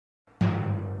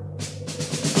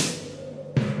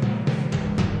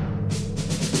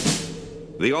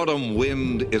The autumn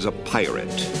wind is a pirate,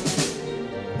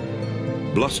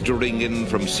 blustering in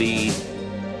from sea.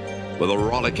 With a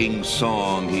rollicking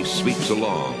song he sweeps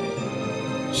along,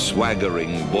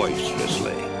 swaggering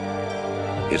boisterously.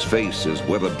 His face is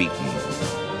weather-beaten.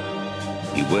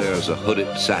 He wears a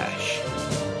hooded sash,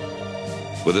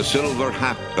 with a silver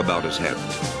hat about his head,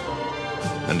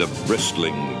 and a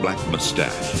bristling black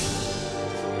mustache.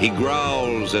 He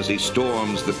growls as he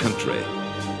storms the country,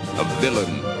 a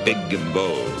villain big and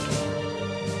bold.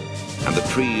 And the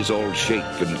trees all shake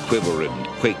and quiver and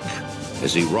quake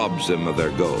as he robs them of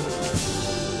their gold.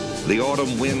 The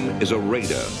autumn wind is a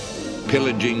raider,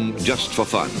 pillaging just for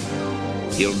fun.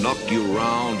 He'll knock you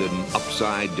round and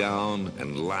upside down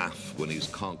and laugh when he's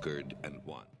conquered and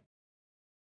won.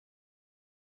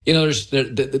 You know,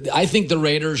 I think the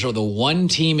Raiders are the one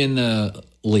team in the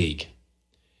league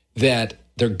that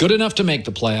they're good enough to make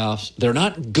the playoffs. They're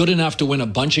not good enough to win a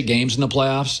bunch of games in the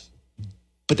playoffs,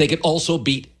 but they could also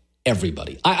beat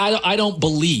everybody. I don't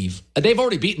believe they've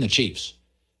already beaten the Chiefs.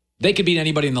 They could beat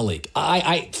anybody in the league.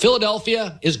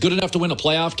 Philadelphia is good enough to win a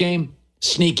playoff game,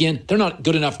 sneak in. They're not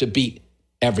good enough to beat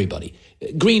everybody.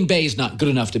 Green Bay is not good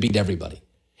enough to beat everybody.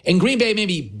 And Green Bay may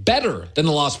be better than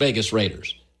the Las Vegas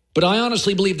Raiders. But I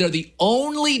honestly believe they're the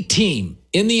only team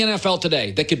in the NFL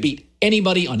today that could beat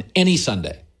anybody on any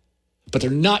Sunday. But they're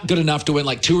not good enough to win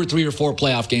like 2 or 3 or 4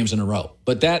 playoff games in a row.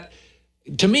 But that,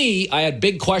 to me, I had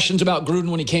big questions about Gruden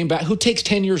when he came back. Who takes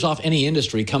 10 years off any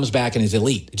industry, comes back and is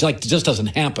elite? It's like, it just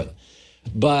doesn't happen.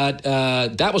 But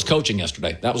that was coaching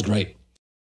yesterday. That was great.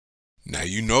 Now,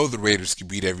 you know the Raiders could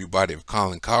beat everybody if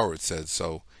Colin Cowherd said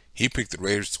so. He picked the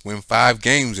Raiders to win 5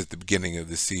 games at the beginning of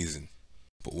the season.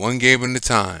 But one game at a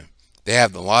time. They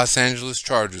have the Los Angeles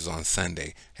Chargers on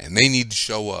Sunday, and they need to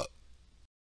show up.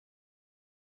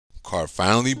 Carr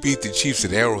finally beat the Chiefs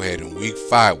at Arrowhead in Week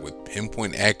 5 with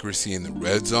pinpoint accuracy in the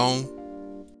red zone.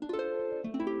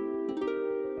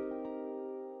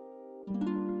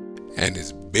 And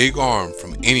his big arm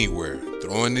from anywhere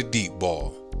throwing the deep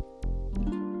ball.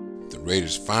 The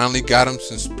Raiders finally got him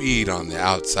some speed on the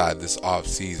outside this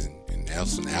offseason. And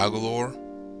Nelson Agholor,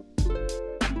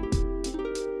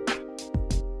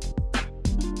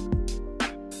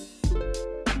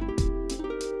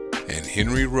 and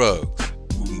Henry Ruggs,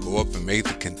 who can go up and make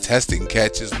the contesting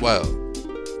catch as well.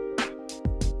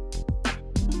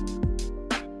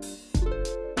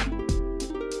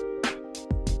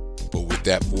 But with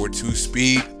that 4.2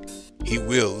 speed, he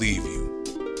will leave you.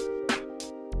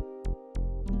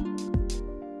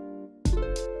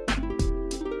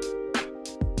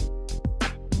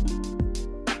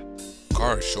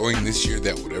 Carr is showing this year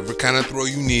that whatever kind of throw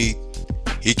you need,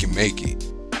 he can make it.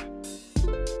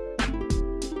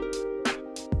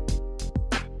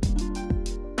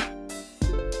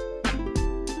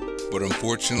 But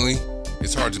unfortunately,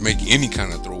 it's hard to make any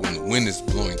kind of throw when the wind is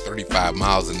blowing 35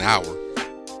 miles an hour.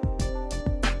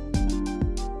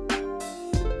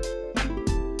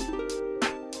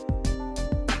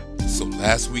 So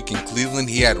last week in Cleveland,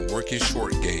 he had to work his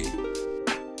short game.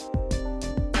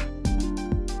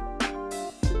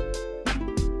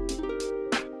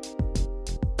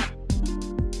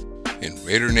 And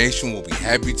Raider Nation will be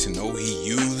happy to know he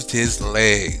used his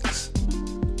legs.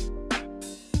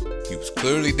 He was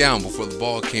clearly down before the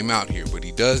ball came out here, but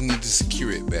he does need to secure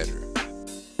it better.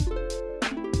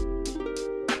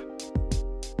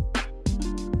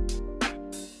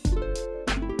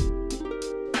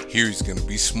 Here he's going to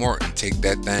be smart and take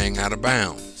that thing out of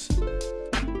bounds.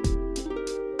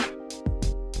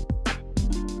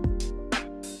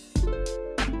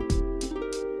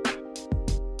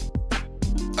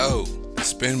 Oh, the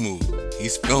spin move.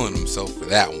 He's feeling himself for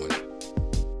that one.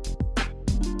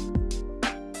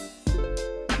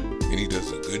 And he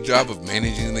does a good job of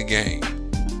managing the game.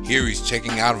 Here he's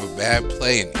checking out of a bad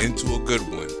play and into a good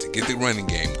one to get the running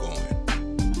game going.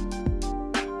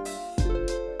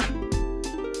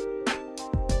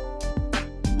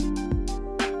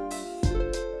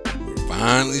 We're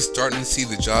finally starting to see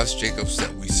the Josh Jacobs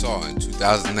that we saw in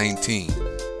 2019.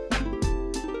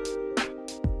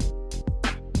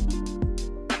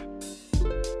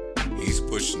 He's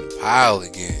pushing the pile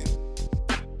again.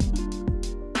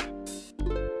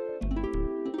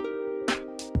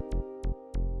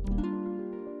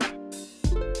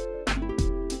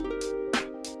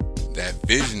 That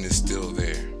vision is still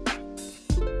there.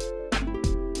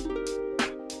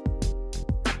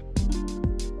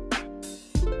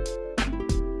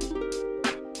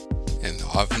 And the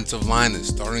offensive line is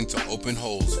starting to open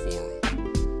holes for him.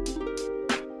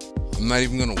 I'm not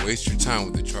even going to waste your time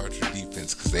with the Charger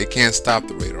defense because they can't stop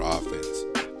the Raider offense.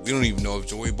 We don't even know if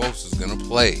Joey Bosa is going to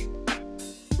play.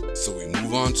 So we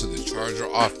move on to the Charger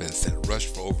offense that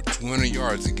rushed for over 200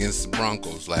 yards against the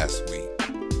Broncos last week.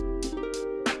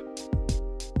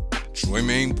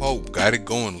 Troymaine Pope got it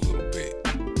going a little bit.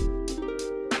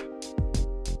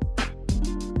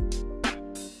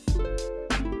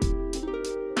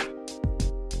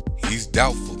 He's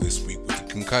doubtful this week with a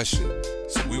concussion,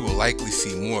 so we will likely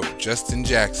see more of Justin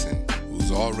Jackson,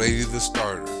 who's already the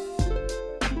starter.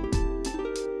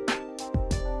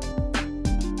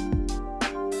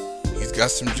 He's got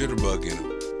some jitterbug in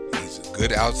him. He's a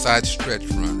good outside stretch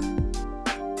runner.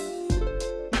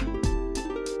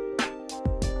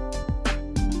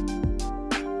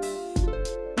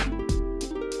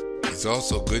 He's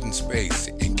also good in space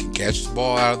and can catch the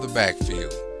ball out of the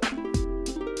backfield.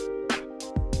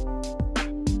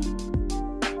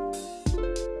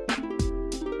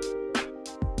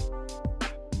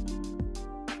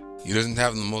 He doesn't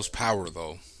have the most power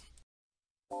though.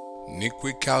 Nick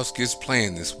Kwiatkowski is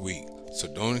playing this week, so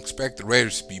don't expect the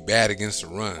Raiders to be bad against the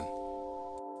run.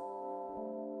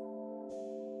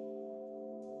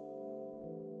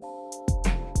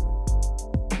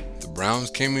 The Browns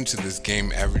came into this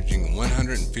game averaging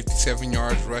 157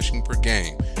 yards rushing per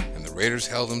game, and the Raiders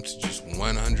held them to just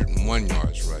 101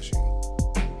 yards rushing.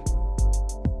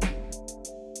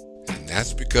 And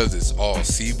that's because it's all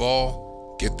see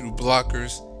ball, get through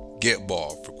blockers, get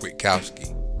ball for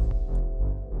Kwiatkowski.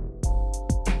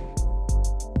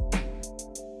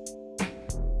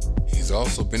 He's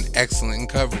also been excellent in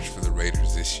coverage for the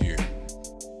Raiders this year.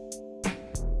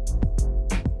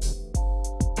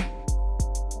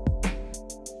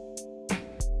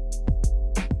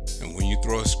 And when you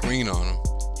throw a screen on him,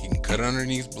 he can cut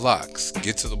underneath blocks,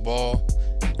 get to the ball,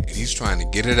 and he's trying to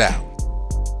get it out.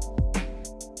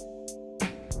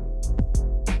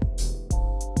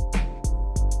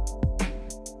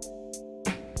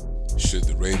 Should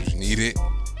the Raiders need it,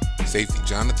 safety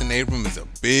Jonathan Abram is a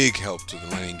big help to the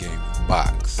running game in the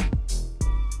box.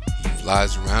 He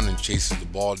flies around and chases the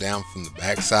ball down from the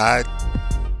backside,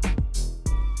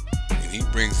 and he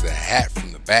brings the hat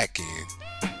from the back end.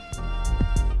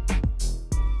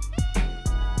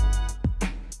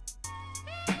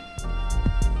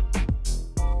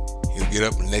 He'll get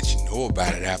up and let you know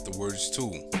about it afterwards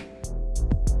too.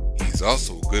 He's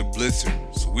also a good blitzer,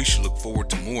 so we should look forward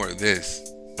to more of this.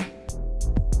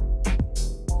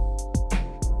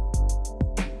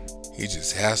 He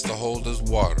just has to hold his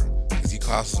water because he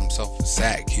costs himself a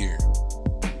sack here.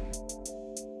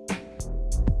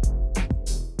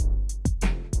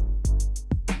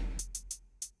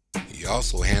 He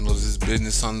also handles his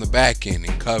business on the back end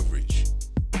in coverage.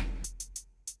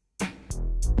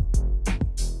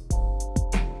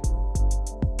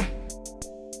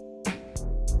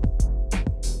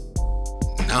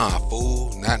 Nah,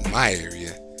 fool, not in my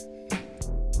area.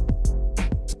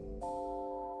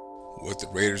 What the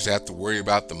Raiders have to worry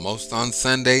about the most on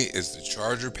Sunday is the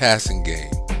Charger passing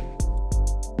game.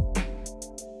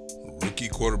 Rookie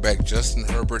quarterback Justin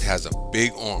Herbert has a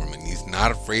big arm and he's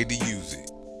not afraid to use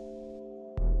it.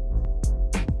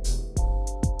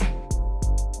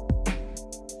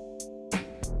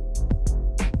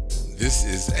 This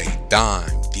is a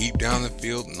dime deep down the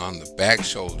field and on the back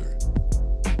shoulder.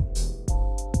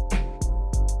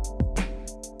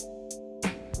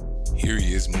 Here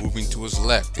he is moving to his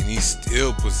left and he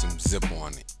still puts some zip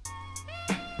on it.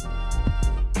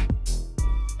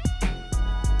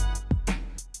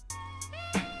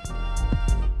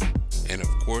 And of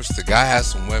course the guy has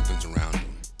some weapons around him,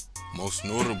 most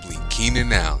notably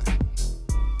Keenan Allen.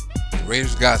 The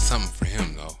Raiders got something for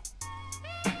him though.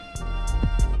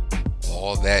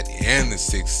 All that and the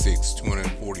 6'6",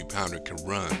 240-pounder can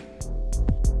run.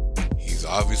 He's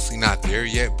obviously not there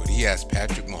yet, but he has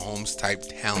Patrick Mahomes type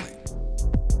talent.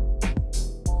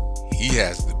 He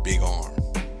has the big arm.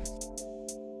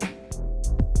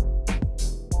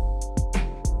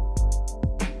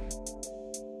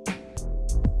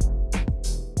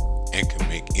 And can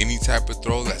make any type of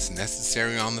throw that's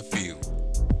necessary on the field.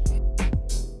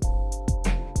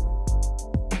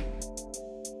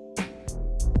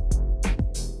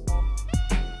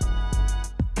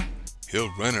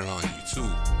 He'll run it on you too.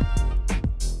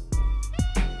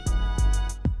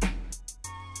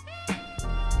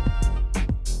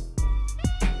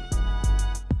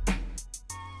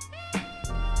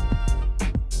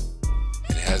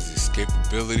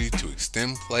 Capability to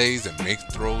extend plays and make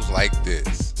throws like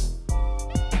this.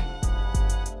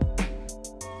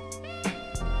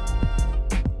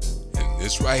 And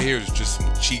this right here is just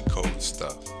some cheat code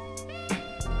stuff.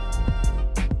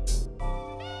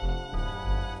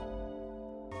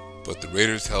 But the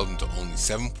Raiders held them to only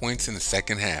 7 points in the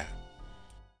second half.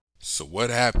 So what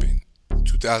happened?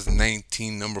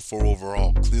 2019 number 4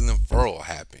 overall Clelin Ferrell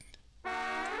happened.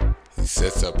 He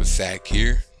sets up a sack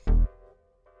here.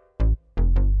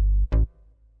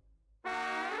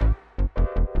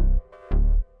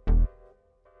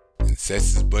 And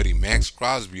sets his buddy Max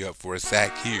Crosby up for a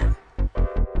sack here.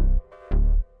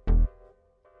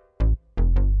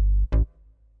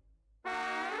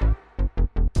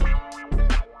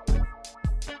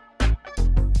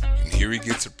 And here he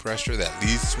gets a pressure that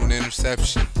leads to an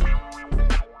interception.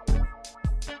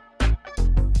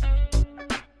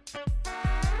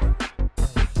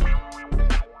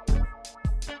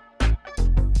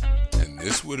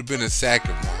 This would have been a sack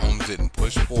if Mahomes didn't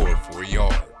push forward for a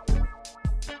yard.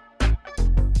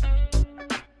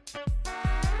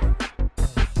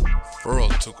 Ferrell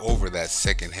took over that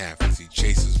second half as he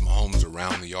chases Mahomes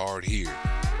around the yard here.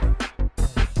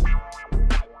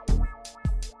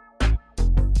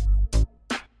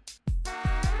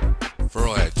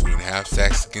 Ferrell had 2.5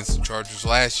 sacks against the Chargers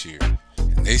last year,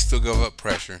 and they still gave up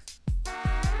pressure.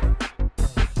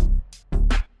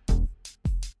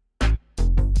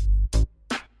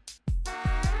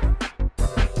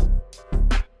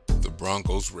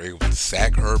 Broncos were able to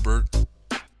sack Herbert.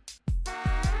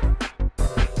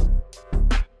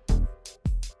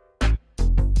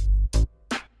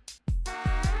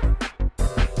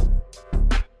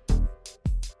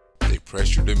 They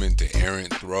pressured him into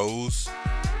errant throws.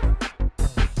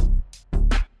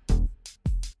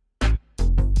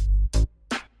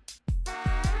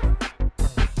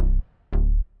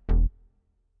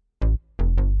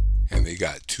 And they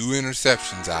got 2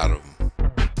 interceptions out of him.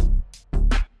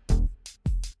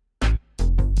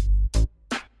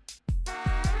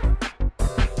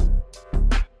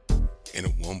 In a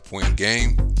 1-point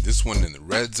game, this one in the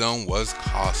red zone was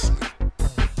costly.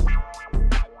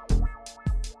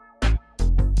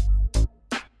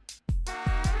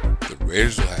 The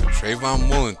Raiders will have Trayvon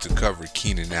Mullen to cover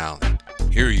Keenan Allen.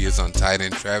 Here he is on tight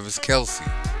end Travis Kelce.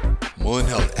 Mullen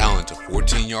held Allen to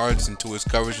 14 yards into his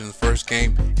coverage in the first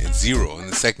game and 0 in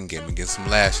the second game against him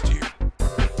last year.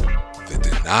 The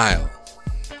denial.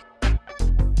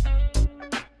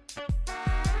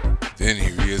 Then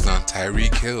here he is on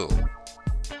Tyreek Hill.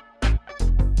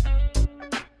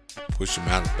 Push him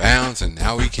out of bounds, and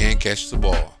now he can't catch the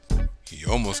ball. He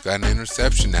almost got an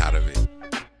interception out of it.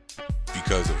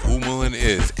 Because of who Mullen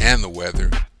is and the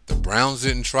weather, the Browns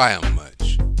didn't try him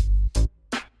much.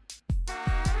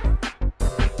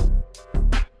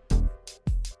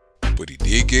 But he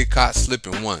did get caught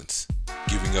slipping once,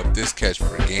 giving up this catch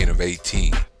for a gain of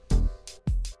 18.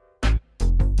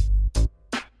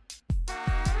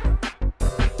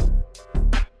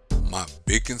 My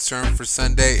big concern for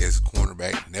Sunday is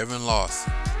cornerback Nevin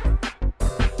Lawson.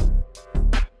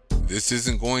 This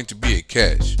isn't going to be a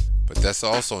catch, but that's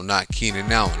also not Keenan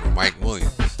Allen or Mike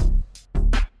Williams.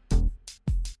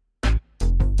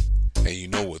 And you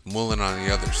know, with Mullen on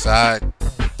the other side,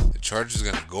 the Chargers are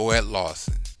going to go at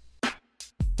Lawson.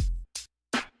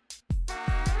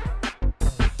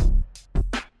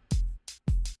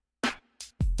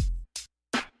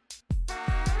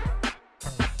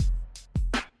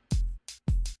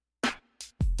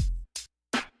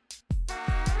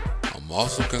 I'm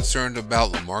also concerned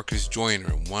about LaMarcus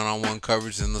Joyner and one-on-one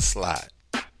coverage in the slot.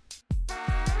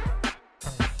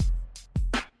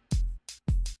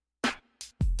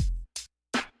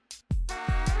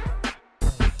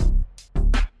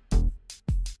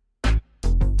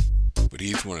 But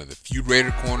he's one of the few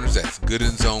Raider corners that's good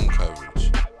in zone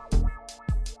coverage.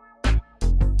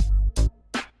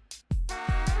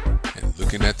 And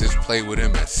looking at this play with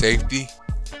him at safety,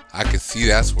 I can see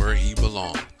that's where he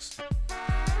belongs.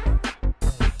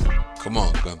 Come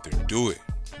on, Gunther, do it.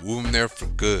 Move him there for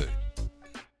good.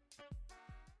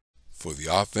 For the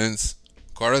offense,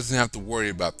 Carr doesn't have to worry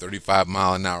about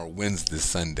 35-mile-an-hour winds this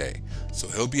Sunday, so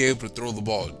he'll be able to throw the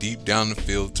ball deep down the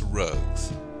field to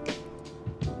Ruggs.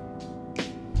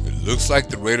 It looks like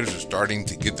the Raiders are starting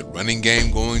to get the running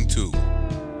game going too.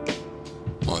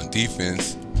 On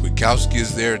defense, Kwiatkowski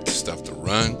is there to stuff the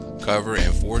run, cover,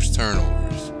 and force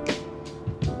turnovers.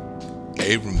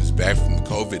 Abram is back from the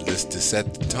COVID list to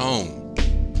set the tone.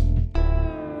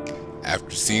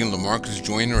 After seeing LaMarcus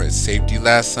Joyner at safety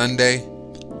last Sunday,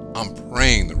 I'm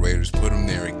praying the Raiders put him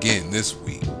there again this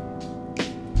week.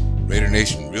 Raider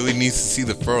Nation really needs to see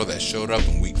the Ferrell that showed up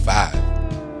in Week 5.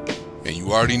 And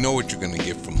you already know what you're going to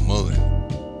get from Mullen.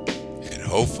 And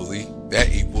hopefully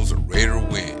that equals a Raider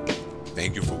win.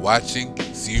 Thank you for watching.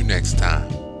 See you next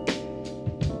time.